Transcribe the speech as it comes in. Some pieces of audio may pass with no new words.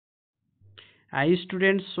High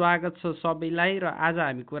student, स्वागत छ सबैलाई। र आज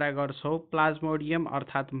हामी कुरा गर्छौँ प्लाज्मोडियम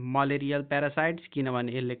अर्थात् मलेरियल प्यारासाइट्स,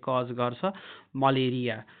 किनभने यसले कज गर्छ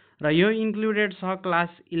मलेरिया। र यो इन्क्लुडेड छ क्लास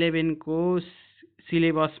 11 को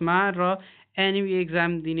सिलेबसमा र एनइबी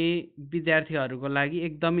एक्जाम दिने विद्यार्थीहरूको लागि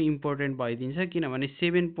एकदमै इम्पोर्टेन्ट भइदिन्छ, किनभने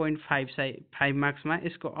 7.5 मार्क्समा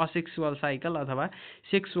यसको असेक्सुअल साइकल अथवा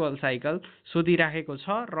सेक्सुअल साइकल सोधिराखेको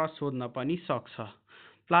छ र सोध्न पनि सक्छ।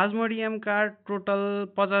 प्लाज्मोडियमका टोटल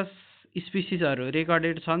 50 स्पिसिसहरू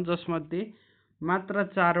रेकर्डेड छन्, जसमध्ये मात्र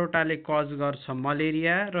 4वटाले कज गर्छ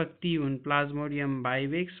मलेरिया, र ती हुन् प्लाज्मोडियम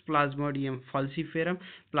भाइवेक्स, प्लाज्मोडियम फल्सिफेरम,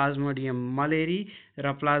 प्लाज्मोडियम मलेरी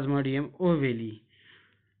र प्लाज्मोडियम ओभेली।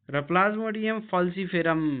 र प्लाज्मोडियम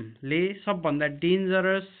फल्सिफेरमले सबभन्दा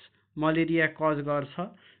डेन्जरस मलेरिया कज गर्छ,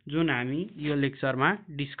 जुन हामी यो लेक्चरमा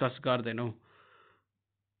डिस्कस गर्दैनौँ।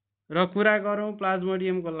 र कुरा गरौँ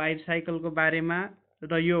प्लाज्मोडियमको लाइफ साइकलको बारेमा,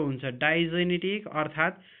 र यो हुन्छ डाइजेनेटिक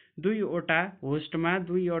अर्थात् दुईवटा होस्टमा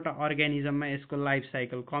दुईवटा अर्ग्यानिजममा यसको लाइफ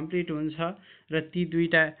साइकल कम्प्लिट हुन्छ, र ती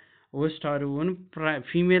दुईटा होस्टहरू हुन्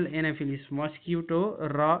फिमेल एनाफिलिस मस्किटो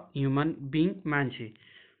र ह्युमन बिङ मान्छे।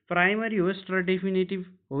 प्राइमरी होस्ट र definitive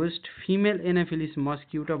host female Anopheles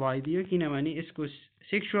mosquito भइदियो, किनभने यसको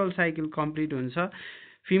सेक्सुअल साइकल कम्प्लिट हुन्छ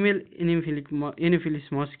फिमेल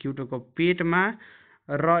एनाफिलिस मस्किटोको पेटमा,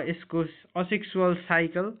 र यसको असेक्सुअल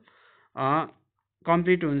साइकल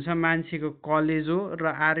कम्प्लिट हुन्छ मान्छेको कलेजो र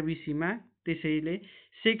आरबिसीमा। त्यसैले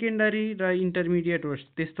सेकेन्डरी र इन्टरमिडिएट होस्ट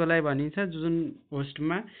त्यस्तोलाई भनिन्छ, जुन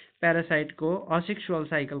होस्टमा प्यारासाइटको असेक्सुअल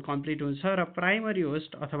साइकल कम्प्लिट हुन्छ, र प्राइमरी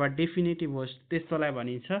होस्ट अथवा डेफिनेटिभ होस्ट त्यस्तोलाई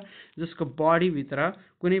भनिन्छ, जसको बडीभित्र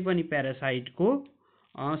कुनै पनि प्यारासाइटको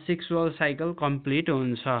सेक्सुअल साइकल कम्प्लिट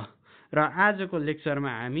हुन्छ। र आजको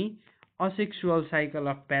लेक्चरमा हामी asexual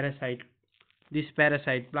cycle of parasite this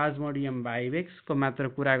parasite Plasmodium भाइवेक्स को मात्र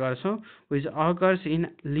कुरा गर्छौँ, विच अकर्स इन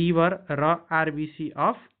लिभर र आरबिसी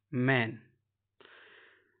अफ म्यान।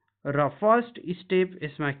 र फर्स्ट स्टेप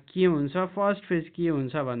यसमा के हुन्छ, फर्स्ट फेज के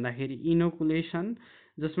हुन्छ भन्दाखेरि इनोकुलेसन,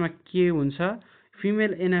 जसमा के हुन्छ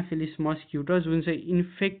फिमेल एनाफिलिस मस्किटो जुन चाहिँ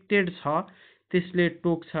इन्फेक्टेड छ त्यसले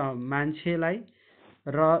टोक्छ मान्छेलाई,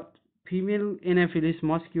 र फिमेल एनाफिलिस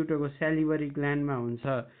मस्किटोको सेलिभरी ग्ल्यान्डमा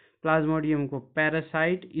हुन्छ प्लाज्मोडियमको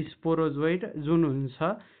प्यारासाइट स्पोरोजोइड, जुन हुन्छ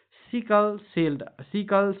सिकल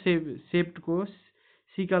सेप्डको,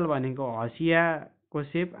 सिकल भनेको हँसियाको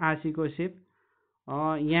सेप, आँसीको सेप।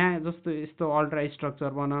 यहाँ जस्तो यस्तो अल्ट्रा स्ट्रक्चर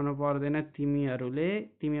बनाउनु पर्दैन, तिमीहरूले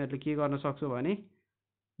के गर्न सक्छौ भने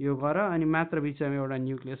यो गर, अनि मात्र बिचमा एउटा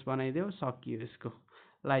न्युक्लियस बनाइदेऊ, सकियो यसको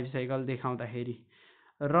लाइफ साइकल देखाउँदाखेरि।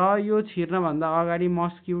 र यो छिर्नभन्दा अगाडि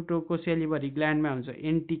मस्किटोको सेलिभरी ग्ल्यान्डमा हुन्छ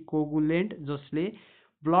एन्टिकोगुलेन्ट, जसले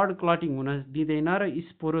ब्लड क्लटिङ हुन दिँदैन, र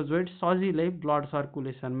स्पोरोजोइड सजिलै ब्लड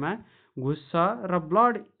सर्कुलेसनमा घुस्छ, र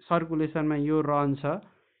ब्लड सर्कुलेसनमा यो रहन्छ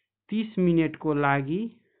 30 मिनटको लागि।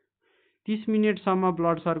 30 मिनटसम्म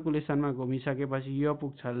ब्लड सर्कुलेसनमा घुमिसकेपछि यो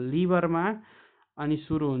पुग्छ लिभरमा, अनि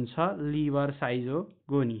सुरु हुन्छ लिभर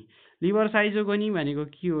साइजोगोनी। लिभर साइजोगोनी भनेको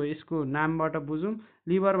के हो, यसको नामबाट बुझौँ।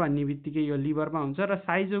 लिभर भन्ने बित्तिकै यो लिभरमा हुन्छ, र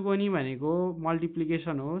साइजोगोनी भनेको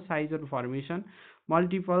मल्टिप्लिकेसन हो, साइजो फर्मेसन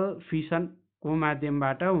मल्टिपल फिसनको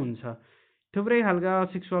माध्यमबाट हुन्छ। थुप्रै खालका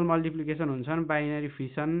सेक्सुअल मल्टिप्लिकेसन हुन्छन्, बाइनरी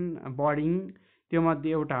फिसन, बर्डिङ, त्यो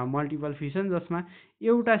मध्ये एउटा हो मल्टिपल फिसन, जसमा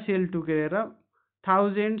एउटा सेल टुक्रेर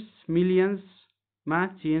थाउजेन्ड्स मिलियन्समा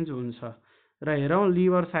चेन्ज हुन्छ। र हेरौँ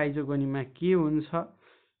लिभर साइजोगोनीमा के हुन्छ।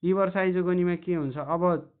 लिभर साइजोगोनीमा के हुन्छ, अब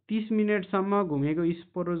 30 मिनटसम्म घुमेको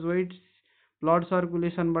स्पोरोजोइड ब्लड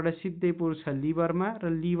सर्कुलेसनबाट सिधै पुग्छ लिभरमा,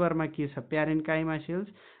 र लिभरमा के छ प्यारेन्काइमा सेल्स,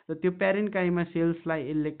 र त्यो प्यारेन्काइमा सेल्सलाई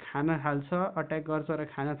यसले खान थाल्छ, अट्याक गर्छ र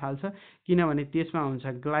खान थाल्छ, किनभने त्यसमा हुन्छ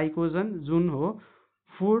ग्लाइकोजन, जुन हो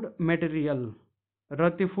फुड मेटेरियल, र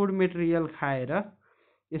त्यो फुड मेटेरियल खाएर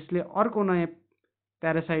यसले अर्को नयाँ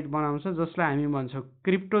प्यारासाइट बनाउँछ, जसलाई हामी भन्छौँ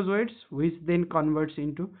क्रिप्टोजोइड्स, विच देन कन्भर्ट्स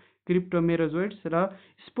इन्टु क्रिप्टोमेरोजोइड्स, र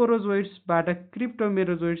स्पोरोजोइड्सबाट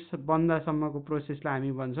क्रिप्टोमेरोजोइड्स बन्दासम्मको प्रोसेसलाई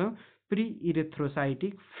हामी भन्छौँ प्री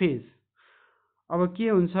इरेथ्रोसाइटिक फेज। अब के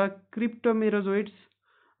हुन्छ, क्रिप्टोमेरोजोइड्स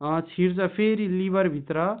छिर्छ फेरि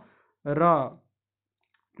लिभरभित्र, र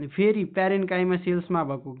फेरि प्यारेन्काइमा सेल्समा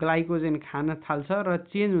भएको ग्लाइकोजेन खान थाल्छ, र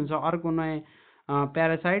चेन्ज हुन्छ अर्को नयाँ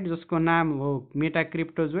प्यारासाइट, जसको नाम हो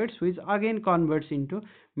मेटाक्रिप्टोजोइड्स, विच अगेन कन्भर्ट्स इन्टु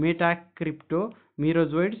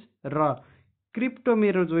मेटाक्रिप्टोमेरोजोइड्स, र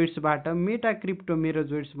क्रिप्टोमेरोजोइड्सबाट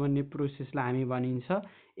मेटाक्रिप्टोमेरोजोइड्स भन्ने प्रोसेसलाई हामी भनिन्छ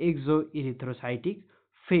एक्जो इरिथ्रोसाइटिक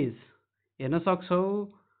फेज। हेर्न सक्छौ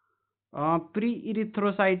प्री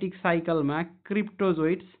इरिथ्रोसाइटिक साइकलमा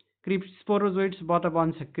स्पोरोजोइड्सबाट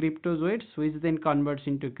बन्छ क्रिप्टोजोइड्स, विच देन कन्भर्ट्स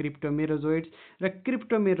इन्टु क्रिप्टोमेरोजोइड्स, र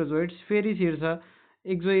क्रिप्टोमेरोजोइड्स फेरि छिर्छ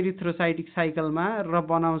एक्जोइरिथ्रोसाइटिक साइकलमा र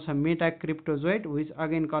बनाउँछ मेटाक्रिप्टोजोइड विच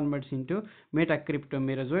अगेन कन्भर्ट्स इन्टु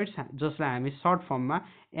मेटाक्रिप्टोमेरोजोइड्स जसलाई हामी सर्ट फर्ममा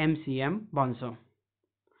एमसिएम भन्छौँ।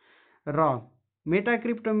 र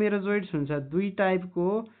मेटाक्रिप्टोमेरोजोइड्स हुन्छ दुई टाइपको,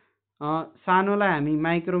 सानोलाई हामी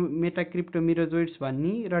माइक्रो मेटाक्रिप्टोमेरोजोइड्स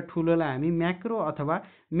भन्ने र ठुलोलाई हामी म्याक्रो अथवा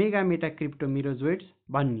मेगा मेटाक्रिप्टोमेरोजोइड्स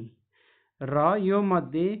भन्ने। र यो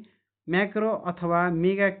मध्ये म्याक्रो अथवा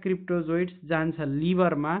मेगा क्रिप्टोजोइड्स जान्छ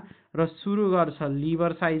लिभरमा र सुरु गर्छ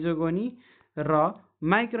लिभर साइजोगोनी, र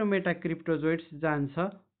माइक्रो मेटाक्रिप्टोजोइड्स जान्छ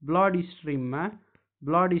ब्लड स्ट्रिममा।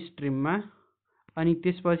 अनि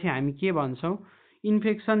त्यसपछि हामी के भन्छौँ,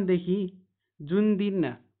 इन्फेक्सनदेखि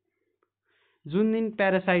जुन दिन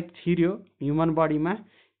प्यारासाइट छिर्यो ह्युमन बडीमा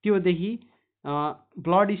त्योदेखि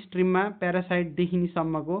ब्लड स्ट्रिममा प्यारासाइट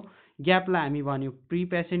देखिनेसम्मको ग्यापलाई हामी भन्यो प्री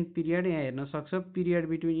पेसेन्ट पिरियड। यहाँ हेर्न सक्छ period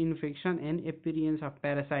between infection and experience of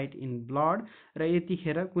parasite in blood. र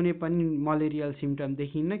यतिखेर कुनै पनि मलेरियल सिम्टम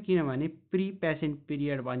देखिन्न किनभने प्री पेसेन्ट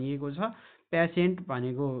पिरियड भनिएको छ। पेसेन्ट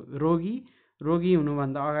भनेको रोगी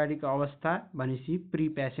हुनुभन्दा अगाडिको अवस्था भनेपछि प्री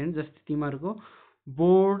पेसेन्ट, जस्तै तिमीहरूको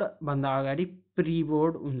बोर्ड भन्दा अगाडि प्री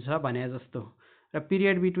बोर्ड हुन्छ भने जस्तो। र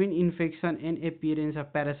period between infection and appearance of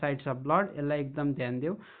parasites of blood, यसलाई एकदम ध्यान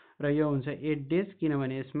देऊ। र यो हुन्छ 8 डेज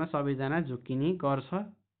किनभने यसमा सबैजना झुक्किने गर्छ।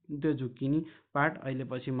 त्यो झुक्किने पार्ट अहिले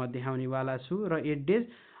पछि म देखाउनेवाला छु। र 8 डेज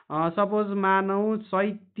सपोज मानौ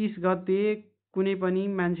 34 गते कुनै पनि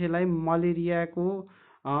मान्छेलाई मलेरियाको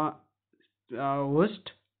होस्ट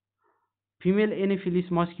फिमेल एनोफिलिस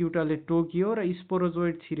मस्क्युटोले टोकियो र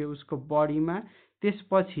स्पोरोजोइड छिर्यो उसको बडीमा।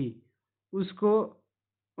 त्यसपछि उसको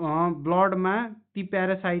ब्लडमा ती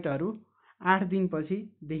प्यारासाइटहरू 8 दिनपछि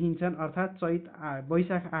देखिन्छन्, अर्थात्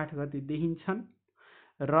वैशाख 8 गते देखिन्छन्।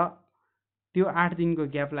 र त्यो 8 दिनको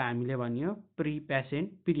ग्यापलाई हामीले भन्यो प्री पेसेन्ट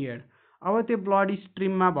पिरियड। अब त्यो ब्लड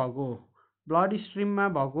स्ट्रिममा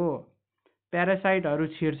भएको प्यारासाइटहरू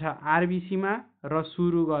छिर्छ आरबिसीमा र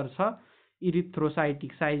सुरु गर्छ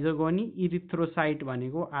इरिथ्रोसाइटिक साइजोगोनी। इरिथ्रोसाइट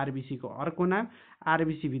भनेको आरबिसीको अर्को नाम।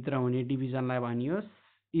 आरबिसी भित्र हुने डिभिजनलाई भनियो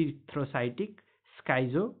इरिथ्रोसाइटिक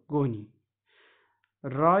स्काइजोगोनी।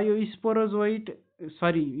 र यो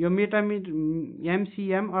यो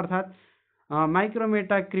एमसिएम अर्थात्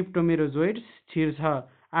माइक्रोमेटा क्रिप्टोमेरोजोइड्स छिर्छ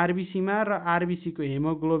आरबिसीमा र आरबिसीको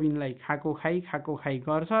हेमोग्लोबिनलाई खाएको खाइ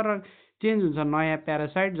गर्छ र चेन्ज हुन्छ नयाँ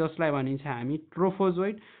प्यारासाइट जसलाई भनिन्छ हामी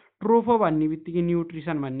ट्रोफोजोइड। ट्रोफो भन्ने बित्तिकै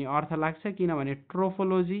न्युट्रिसन भन्ने अर्थ लाग्छ किनभने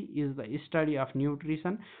ट्रोफोलोजी is the study of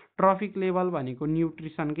nutrition. Traffic level भनेको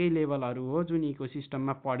न्युट्रिसनकै लेभलहरू हो जुन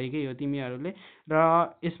इकोसिस्टममा पढेकै हो तिमीहरूले। र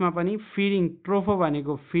यसमा पनि फिडिङ, ट्रोफो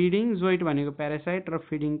भनेको फिडिङ, जोइड भनेको प्यारासाइट र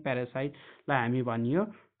फिडिङ प्यारासाइटलाई हामी भनियो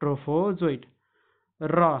ट्रोफोजोइड।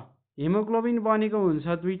 र हेमोग्लोबिन बनेको हुन्छ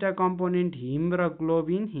दुईटा कम्पोनेन्ट हिम र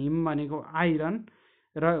ग्लोबिन। हिम भनेको आइरन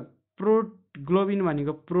र ग्लोबिन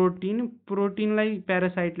भनेको प्रोटिन। प्रोटिनलाई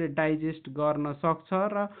प्यारासाइटले डाइजेस्ट गर्न सक्छ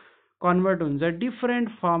र कन्भर्ट हुन्छ डिफरेन्ट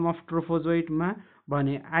फर्म अफ ट्रोफोजोइडमा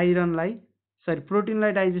भने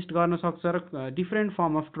प्रोटिनलाई डाइजेस्ट गर्न सक्छ र डिफरेन्ट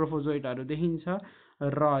फर्म अफ ट्रोफोजोइडहरू देखिन्छ।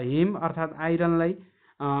 र हेम अर्थात् आइरनलाई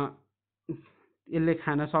यसले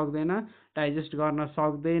खान सक्दैन, डाइजेस्ट गर्न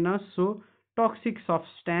सक्दैन, सो टक्सिक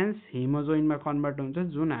सब्सटेन्स हेमोजोइनमा कन्भर्ट हुन्छ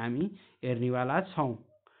जुन हामी हेर्नेवाला छौँ।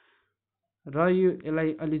 र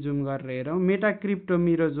यसलाई अलि जुम गरेर हेरौँ।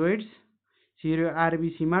 मेटाक्रिप्टोमेरोजोइड्स छिर्यो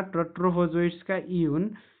आरबिसीमा र ट्रोफोजोइड्सका यी हुन्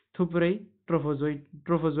थुप्रै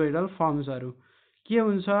ट्रोफोजोइडल फर्म्सहरू। के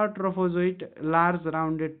हुन्छ ट्रोफोजोइड, लार्ज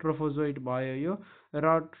राउन्डेड ट्रोफोजोइड भयो यो।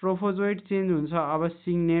 र ट्रोफोजोइड चेन्ज हुन्छ अब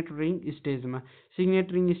सिग्नेट रिङ स्टेजमा।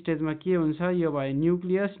 सिग्नेट रिङ स्टेजमा के हुन्छ, यो भयो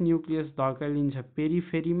न्युक्लियस धकेलिन्छ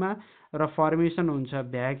पेरिफेरीमा र फर्मेसन हुन्छ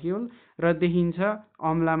भ्याक्युल र देखिन्छ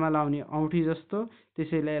अम्लामा लाउने औँठी जस्तो,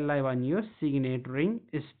 त्यसैले यसलाई भनियो सिग्नेट रिङ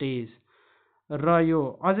स्टेज। र यो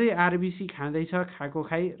अझै आरबिसी खाँदैछ खाएको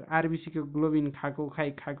आरबिसीको ग्लोबिन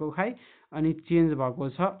खाएको अनि चेन्ज भएको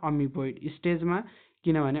छ अमिबोइड स्टेजमा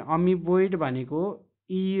किनभने अमिबोइड भनेको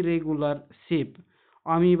इरेगुलर सेप।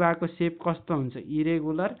 अमिबाको सेप कस्तो हुन्छ,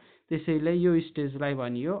 इरेगुलर, त्यसैले यो स्टेजलाई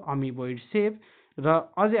भनियो अमिबोइड सेप। र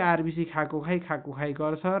अझै आरबिसी खाएको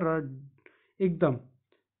गर्छ र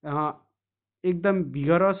एकदम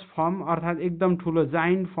भिगरस फर्म अर्थात् एकदम ठुलो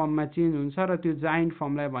जाइन्ट फर्ममा चेन्ज हुन्छ र त्यो जाइन्ट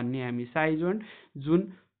फर्मलाई भन्ने हामी साइजोन्ड,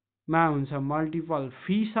 जुनमा हुन्छ मल्टिपल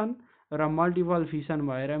फिसन र मल्टिपल फिसन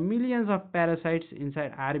भएर millions of parasites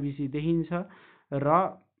inside RBC देखिन्छ र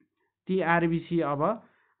ती आरबिसी अब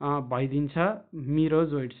भइदिन्छ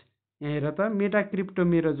मेरोजोइड्स। यहाँ हेर त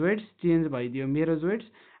मेटाक्रिप्टोमेरोजोइड्स चेन्ज भइदियो मेरोजोइड्स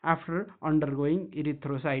आफ्टर अन्डरगोइङ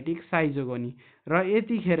इरिथ्रोसाइटिक साइजोगोनी। र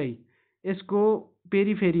यतिखेरै यसको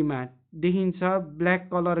पेरिफेरीमा देखिन्छ ब्ल्याक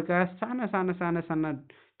कलरका साना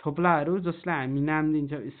थोप्लाहरू जसलाई हामी नाम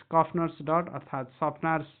दिन्छौँ स्कफ्नर्स डट अर्थात्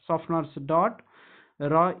सफ्नर्स डट।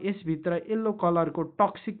 र यसभित्र येल्लो कलरको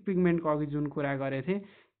टक्सिक पिगमेन्टको अघि जुन कुरा गरेको थिएँ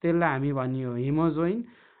त्यसलाई हामी भनियो हेमोजोइन।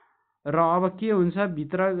 र अब के हुन्छ,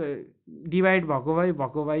 भित्र डिभाइड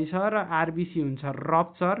भएको भइ छ र आरबिसी हुन्छ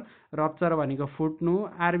रप्चर भनेको फुट्नु।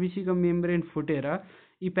 आरबिसीको मेम्ब्रेन फुटेर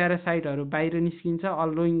यी प्यारासाइटहरू बाहिर निस्किन्छ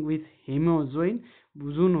अलोइङ विथ हेमोजोइन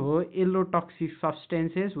जुन हो yellow toxic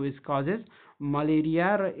substances which causes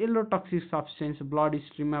malaria. र येल्लो टक्सिक सब्सटेन्स ब्लड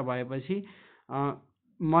स्ट्रिममा भएपछि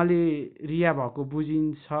मलेरिया भएको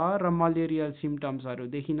बुझिन्छ र मलेरियल सिम्टम्सहरू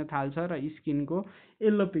देखिन थाल्छ र स्किनको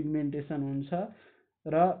येल्लो पिगमेन्टेसन हुन्छ।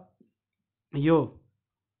 र यो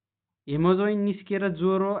हेमोजोइन निस्केर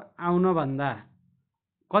ज्वरो आउनभन्दा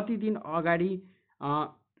कति दिन अगाडि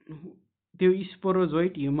त्यो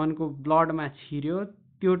स्पोरोजोइट ह्युमनको ब्लडमा छिर्यो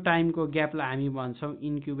त्यो टाइमको ग्यापलाई हामी भन्छौँ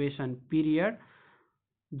इन्क्युबेसन पिरियड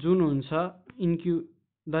जुन हुन्छ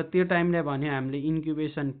त्यो टाइमलाई भन्यो हामीले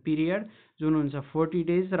इन्क्युबेसन पिरियड जुन हुन्छ 40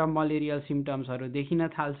 डेज। र मलेरियल सिम्टम्सहरू देखिन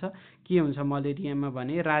थाल्छ। के हुन्छ मलेरियामा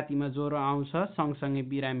भने रातिमा ज्वरो आउँछ, सँगसँगै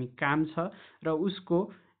बिरामी काम छ र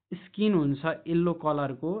उसको स्किन हुन्छ येल्लो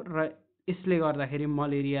कलरको र यसले गर्दाखेरि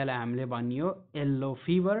मलेरियालाई हामीले भनियो येल्लो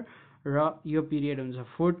फिभर। र यो पिरियड हुन्छ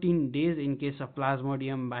 14 days in case of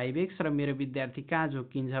Plasmodium भाइभेक्स। र मेरो विद्यार्थी कहाँ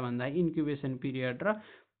झुक्किन्छ भन्दा इन्क्युबेसन पिरियड र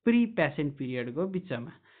प्री पेसेन्ट पिरियडको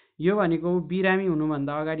बिचमा। यो भनेको बिरामी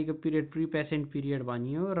हुनुभन्दा अगाडिको पिरियड प्री पेसेन्ट पिरियड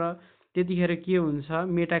भनियो। र त्यतिखेर के हुन्छ,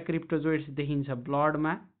 मेटाक्रिप्टोजोइड्स देखिन्छ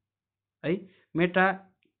ब्लडमा है,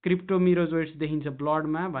 मेटाक्रिप्टोमिरोजोइड्स देखिन्छ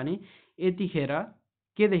ब्लडमा भने यतिखेर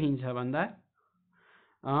के देखिन्छ भन्दा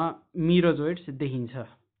मिरोजोइड्स देखिन्छ।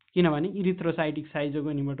 किनभने इरिथ्रोसाइटिक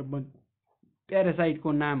साइजोगोनीबाट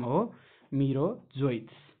प्यारासाइटको नाम हो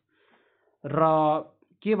मिरोजोइड्स। र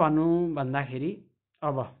के भनौँ भन्दाखेरि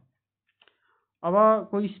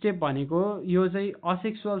अबको स्टेप भनेको यो चाहिँ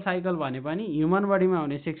असेक्सुअल साइकल भने पनि ह्युमन बडीमा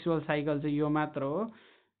हुने सेक्सुअल साइकल चाहिँ यो मात्र हो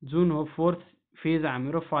जुन हो फोर्थ फेज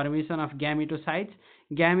हाम्रो फर्मेसन अफ ग्यामेटोसाइट्स।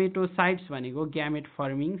 ग्यामेटोसाइट्स भनेको ग्यामेट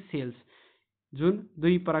फर्मिङ सेल्स जुन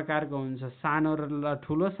दुई प्रकारको हुन्छ, सानो र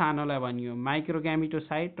ठुलो। सानोलाई भनियो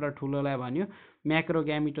माइक्रोग्यामेटोसाइट र ठुलोलाई भनियो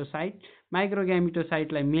म्याक्रोग्यामेटोसाइट।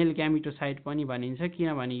 माइक्रोग्यामेटोसाइटलाई मेल ग्यामेटोसाइट पनि भनिन्छ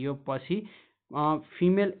किनभने यो पछि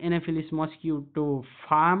फिमेल एनाफिलिस मस्क्युटो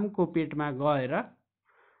फार्मको पेटमा गएर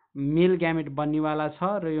मेल ग्यामेट बन्नेवाला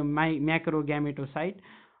छ। र यो म्याक्रोग्यामेटोसाइट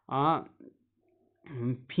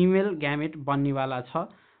फिमेल ग्यामेट बन्नेवाला छ।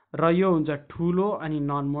 र यो हुन्छ ठुलो अनि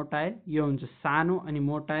नन मोटाइल, यो हुन्छ सानो अनि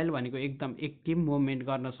मोटाइल भनेको एकदम एक्टिभ मुभमेन्ट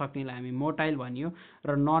गर्न सक्नेलाई हामी मोटाइल भनियो।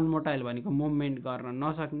 र नन मोटाइल भनेको मुभमेन्ट गर्न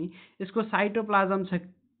नसक्ने। यसको साइटोप्लाज्म छ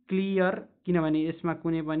क्लियर किनभने यसमा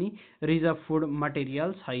कुनै पनि रिजर्भ फुड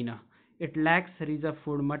मटेरियल छैन। It lakhs reserve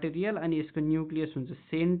food material. अनि यसको न्युक्लियस हुन्छ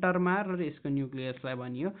सेन्टरमा र यसको न्युक्लियसलाई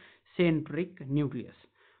भनियो सेन्ट्रिक न्युक्लियस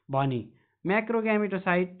भने।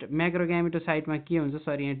 म्याक्रोग्यामेटोसाइटमा के हुन्छ,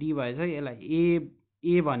 सर यहाँ डी भएछ, यसलाई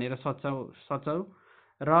ए भनेर सचौ।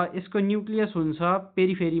 र यसको न्युक्लियस हुन्छ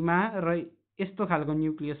पेरिफेरीमा र यस्तो खालको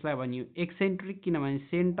न्युक्लियसलाई भनियो एक्सेन्ट्रिक किनभने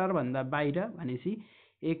सेन्टर भन्दा बाहिर भनेपछि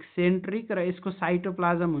एक्सेन्ट्रिक। र यसको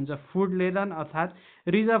साइटोप्लाज्म हुन्छ फुड लेदन अर्थात्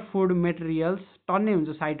रिजर्भ फुड मेटेरियल्स टन्नै हुन्छ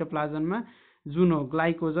साइटोप्लाज्ममा जुन हो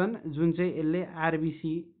ग्लाइकोजन जुन चाहिँ यसले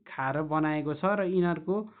आरबिसी खाएर बनाएको छ। र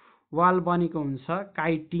यिनीहरूको वाल बनेको हुन्छ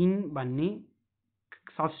काइटिन भन्ने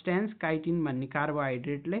सब्सटेन्स, काइटिन भन्ने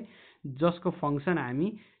कार्बोहाइड्रेटले जसको फङ्सन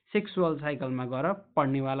हामी सेक्सुअल साइकलमा गएर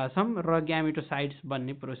पढ्नेवाला छौँ। र ग्यामेटोसाइट्स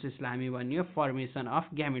भन्ने प्रोसेसलाई हामी भनियो फर्मेसन अफ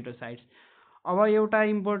ग्यामेटोसाइट्स। अब एउटा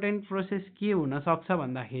इम्पोर्टेन्ट प्रोसेस के हुनसक्छ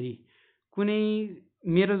भन्दाखेरि कुनै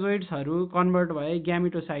मेरोजोइड्सहरू कन्भर्ट भए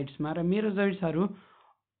ग्यामेटोसाइट्समा र मेरोजोइड्सहरू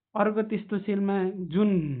अर्को त्यस्तो सेलमा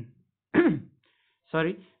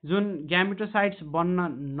जुन ग्यामेटोसाइट्स बन्न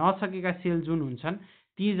नसकेका सेल जुन हुन्छन्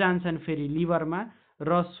ती जान्छन् फेरि लिभरमा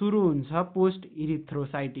र सुरु हुन्छ पोस्ट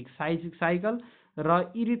इरिथ्रोसाइटिक साइकल।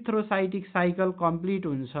 र इरिथ्रोसाइटिक साइकल कम्प्लिट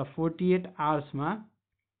हुन्छ 48 आवर्समा।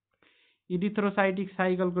 इरिथ्रोसाइटिक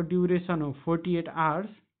साइकलको ड्युरेसन हो 48 आवर्स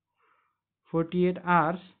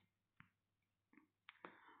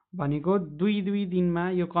भनेको दुई दिनमा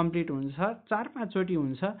यो कम्प्लिट हुन्छ, 4-5 चोटि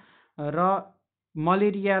हुन्छ। र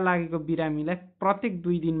मलेरिया लागेको बिरामीलाई प्रत्येक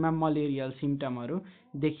 2 दिनमा मलेरियल सिम्टमहरू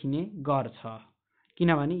देखिने गर्छ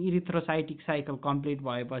किनभने इरिथ्रोसाइटिक साइकल कम्प्लिट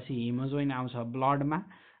भएपछि हेमोजोइन आउँछ ब्लडमा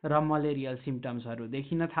र मलेरियल सिम्टम्सहरू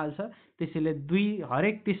देखिन थाल्छ। त्यसैले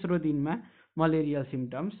हरेक तेस्रो दिनमा मलेरियल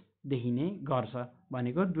सिम्टम्स देखिने गर्छ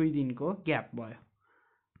भनेको 2 दिनको ग्याप भयो।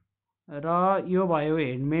 र यो भयो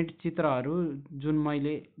हेडमेड चित्रहरू जुन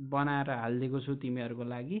मैले बनाएर हालिदिएको छु तिमीहरूको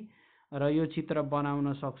लागि। र यो चित्र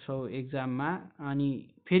बनाउन सक्छौ एक्जाममा। अनि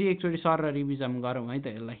फेरि एकचोटि सर रिभिजन गरौँ है त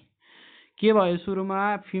यसलाई। के भयो,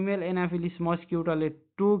 सुरुमा फिमेल एनाफिलिस मस्क्युटोले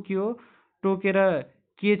टोकेर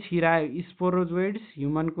के छिरायो स्पोरोजोइड्स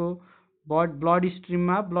ह्युमनको ब्लड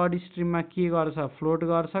स्ट्रिममा के गर्छ, फ्लोट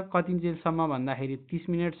गर्छ कतिन्जेलसम्म भन्दाखेरि 30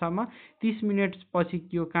 मिनटसम्म। 30 मिनटपछि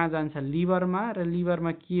त्यो कहाँ जान्छ, लिभरमा, र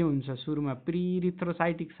लिभरमा के हुन्छ, सुरुमा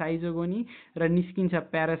प्री-इरिथ्रोसाइटिक साइजोगोनी र निस्किन्छ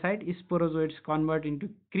parasite, sporozoites convert into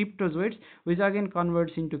क्रिप्टोजोइड्स which again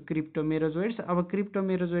converts into क्रिप्टोमेरोजोइड्स। अब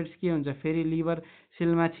क्रिप्टोमेरोजोइड्स के हुन्छ, फेरि लिभर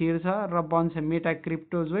सेलमा छिर्छ र बन्छ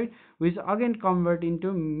मेटाक्रिप्टोजोइड विच अगेन कन्भर्ट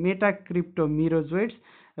इन्टु मेटाक्रिप्टोमिरोजोइड्स,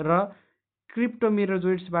 र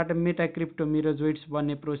क्रिप्टोमिरोजोइड्सबाट मेटाक्रिप्टोमिरोजोइड्स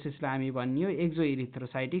बन्ने प्रोसेसलाई हामी भनियो एक्जो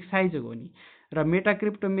इरिथ्रोसाइटिक साइजोगोनी। र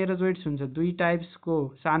मेटाक्रिप्टोमिरोजोइड्स हुन्छ दुई टाइप्सको,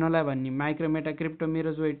 सानोलाई भन्ने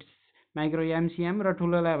माइक्रोमेटाक्रिप्टोमिरोजोइड्स माइक्रो एमसिएम र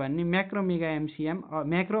ठुलोलाई भन्ने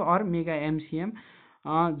म्याक्रो अर मेगा एमसिएम,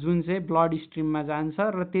 जुन चाहिँ ब्लड स्ट्रिममा जान्छ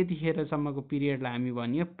र त्यतिखेरसम्मको पिरियडलाई हामी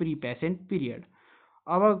भनियो प्री पेसेन्ट पिरियड।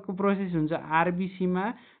 अबको प्रोसेस हुन्छ आरबिसीमा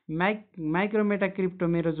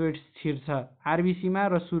माइक्रोमेटाक्रिप्टोमेरोजोइड्स छिर्छ आरबिसीमा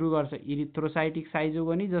र सुरु गर्छ इरिथ्रोसाइटिक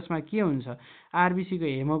साइजोगोनी, जसमा के हुन्छ, आरबिसीको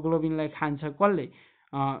हेमोग्लोबिनलाई खान्छ कसले,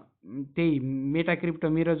 त्यही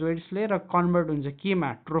मेटाक्रिप्टोमेरोजोइड्सले, र कन्भर्ट हुन्छ केमा,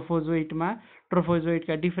 ट्रोफोजोइटमा।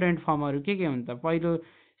 ट्रोफोजोइटका डिफ्रेन्ट फर्महरू के हुन्छ, पहिलो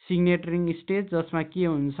सिग्नेट रिङ स्टेज, जसमा के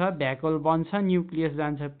हुन्छ, भ्याकल बन्छ, न्युक्लियस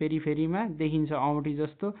जान्छ पेरिफेरीमा, देखिन्छ औँठी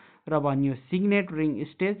जस्तो, र भनियो सिग्नेट रिङ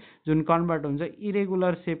स्टेज, जुन कन्भर्ट हुन्छ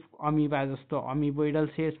इरेगुलर सेप अमिबा जस्तो अमिबोइडल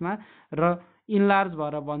सेप्समा र इन्लार्ज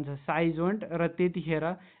भएर बन्छ साइजोन्ट, र त्यतिखेर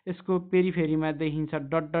यसको पेरिफेरीमा देखिन्छ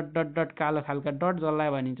डट डट डट डट कालो खालका डट, जसलाई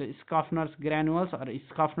भनिन्छ स्कफ्नर्स ग्रानुअल्स अर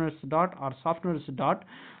स्कफ्नर्स डट अर सफ्नर्स डट,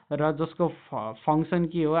 र जसको फङ्सन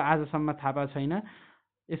के हो आजसम्म थाहा पाएको छैन।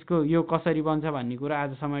 यसको यो कसरी बन्छ भन्ने कुरा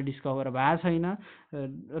आजसम्म डिस्कभर भएको छैन,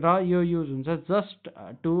 र यो युज हुन्छ जस्ट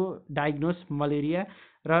टु डायग्नोस मलेरिया।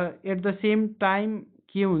 र एट द सेम टाइम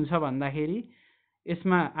के हुन्छ भन्दाखेरि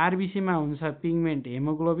यसमा आरबिसीमा हुन्छ पिगमेन्ट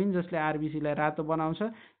हेमोग्लोबिन, जसले आरबिसीलाई रातो बनाउँछ,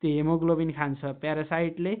 त्यो हेमोग्लोबिन खान्छ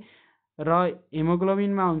प्यारासाइटले, र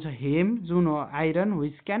हेमोग्लोबिनमा हुन्छ हेम, जुन हो iron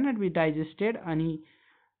which can not be digested, अनि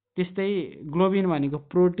त्यस्तै ग्लोबिन भनेको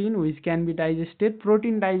protein which can be digested.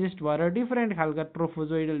 Protein digest भएर डिफ्रेन्ट खालका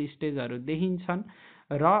ट्रोफोजोइडल स्टेजहरू देखिन्छन्,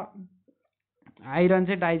 र आइरन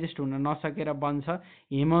चाहिँ डाइजेस्ट हुन नसकेर बन्छ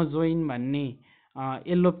हेमोजोइन भन्ने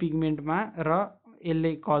येल्लो पिगमेन्टमा, र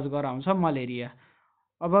यसले कज गराउँछ मलेरिया।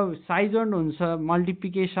 अब साइजोन्ड हुन्छ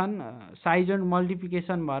मल्टिप्लिकेसन, साइजोन्ड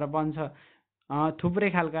मल्टिप्लिकेसन भएर बन्छ थुप्रै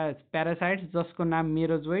खालका प्यारासाइट्स, जसको नाम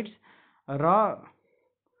मेरोजोइड्स, र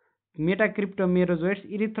मेटाक्रिप्टोमेरोजोइड्स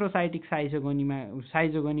इरिथ्रोसाइटिक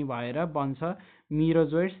साइजोगोनी भएर बन्छ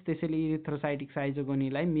मिरोजोइड्स, त्यसैले इरिथ्रोसाइटिक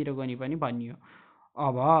साइजोगोनीलाई मिरोगोनी पनि भनियो।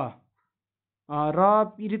 अब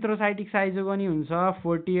र इरिथ्रोसाइटिक साइजोगोनी हुन्छ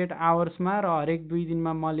 48 आवर्समा, र हरेक 2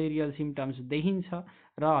 दिनमा मलेरियल सिम्टम्स देखिन्छ,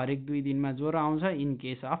 र हरेक 2 दिनमा ज्वरो आउँछ इन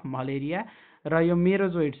केस अफ मलेरिया। र यो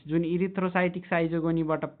मेरोजोइड्स जुन इरिथ्रोसाइटिक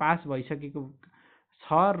साइजोगोनीबाट पास भइसकेको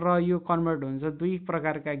छ, र यो कन्भर्ट हुन्छ दुई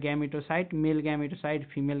प्रकारका ग्यामेटोसाइट, मेल ग्यामेटोसाइट,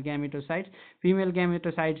 फिमेल ग्यामेटोसाइट्स। फिमेल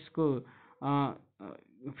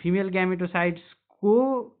ग्यामेटोसाइट्सको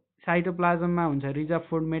साइटोप्लाज्ममा हुन्छ रिजर्भ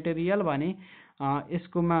फुड मेटेरियल भने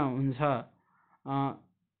यसकोमा हुन्छ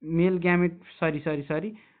मेल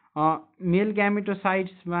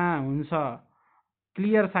ग्यामेटोसाइट्समा हुन्छ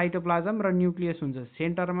क्लियर साइटोप्लाज्म र न्युक्लियस हुन्छ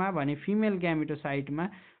सेन्टरमा, भने फिमेल ग्यामेटोसाइटमा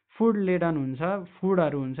फुड लेडन हुन्छ,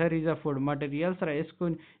 फुडहरू हुन्छ रिजर्भ फुड मटेरियल्स, र यसको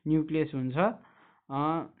न्युक्लियस हुन्छ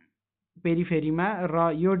पेरिफेरीमा,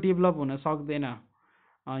 र यो डेभलप हुन सक्दैन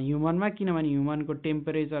ह्युमनमा, किनभने ह्युमनको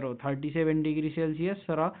टेम्परेचर हो 37 डिग्री सेल्सियस,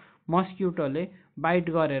 र मस्क्युटोले बाइट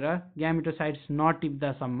गरेर ग्यामेटोसाइट्स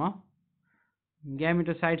नटिप्दासम्म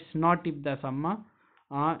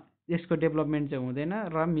यसको डेभलपमेन्ट चाहिँ हुँदैन,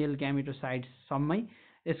 र मेल ग्यामेटोसाइट्ससम्मै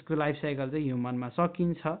यसको लाइफ साइकल चाहिँ ह्युमनमा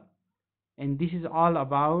सकिन्छ। And this is all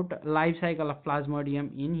about life cycle of Plasmodium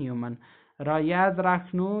in human. र याद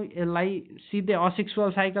राख्नु, यसलाई सिधै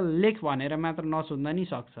असेक्सुअल साइकल लेख भनेर मात्र नसोध्न नि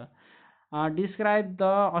सक्छ। Describe the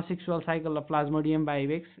asexual cycle of Plasmodium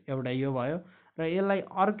बाइवेक्स एउटा यो भयो, र यसलाई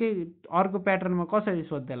अर्को प्याटर्नमा कसरी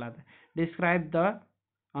सोध्दैला त, describe the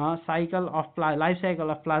life cycle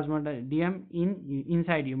of Plasmodium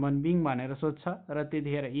inside human being भनेर सोध्छ, र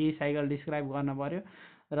त्यतिखेर यही साइकल डिस्क्राइब गर्न पर्यो।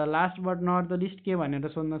 र last but not the list के भनेर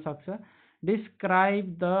सोध्न सक्छ,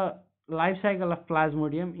 describe the life cycle of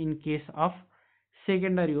Plasmodium in case of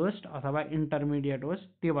secondary host अथवा इन्टरमिडिएट होस्ट।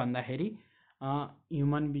 त्यो भन्दाखेरि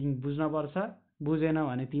ह्युमन बिङ बुझ्नुपर्छ, बुझेन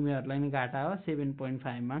भने तिमीहरूलाई नै घाटा हो,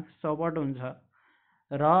 7.5 मार्क्स चौपट हुन्छ।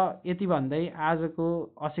 र यति भन्दै आजको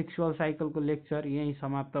असेक्सुअल साइकलको लेक्चर यहीँ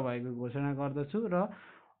समाप्त भएको घोषणा गर्दछु, र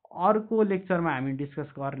अर्को लेक्चरमा हामी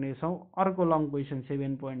डिस्कस गर्नेछौँ अर्को लङ क्वेसन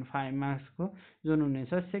 7.5 मार्क्सको, जुन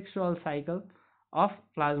हुनेछ sexual cycle of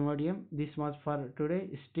Plasmodium. This much for today.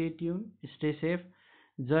 Stay tune, stay safe.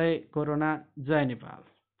 Jay corona, Jay Nepal.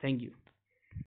 Thank you.